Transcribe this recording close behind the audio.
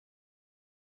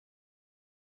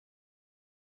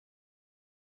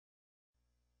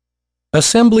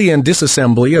Assembly and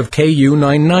disassembly of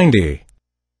KU990.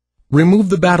 Remove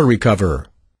the battery cover.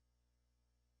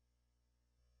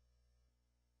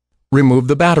 Remove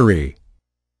the battery.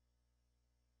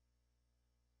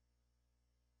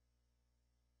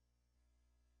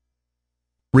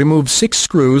 Remove 6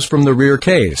 screws from the rear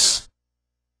case.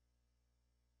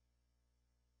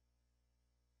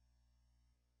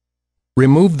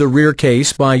 Remove the rear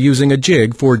case by using a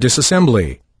jig for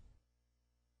disassembly.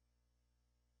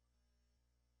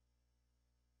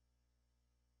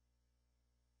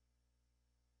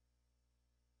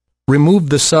 Remove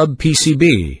the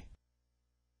sub-PCB.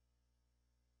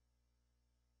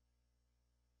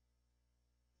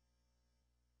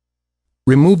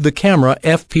 Remove the camera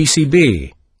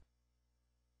FPCB.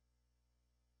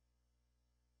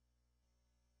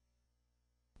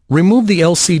 Remove the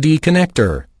LCD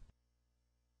connector.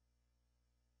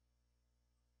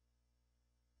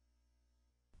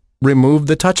 Remove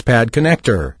the touchpad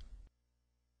connector.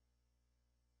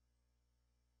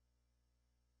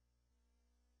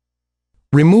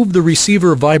 Remove the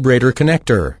receiver vibrator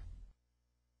connector.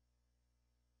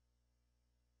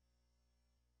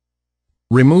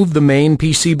 Remove the main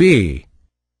PCB.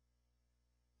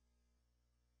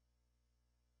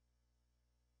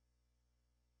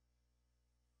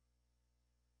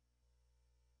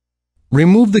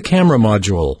 Remove the camera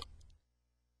module.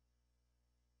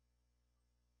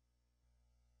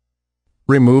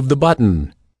 Remove the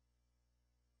button.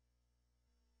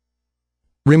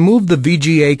 Remove the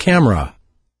VGA camera.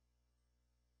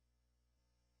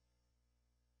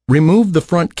 Remove the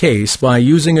front case by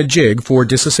using a jig for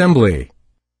disassembly.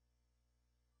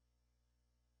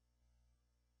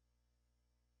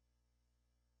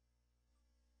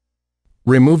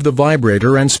 Remove the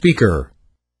vibrator and speaker.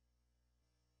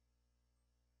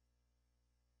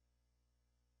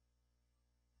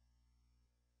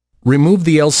 Remove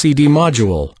the LCD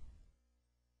module.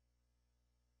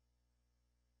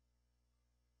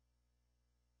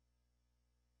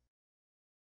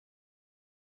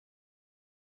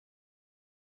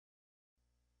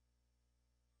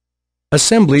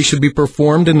 Assembly should be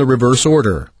performed in the reverse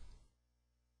order.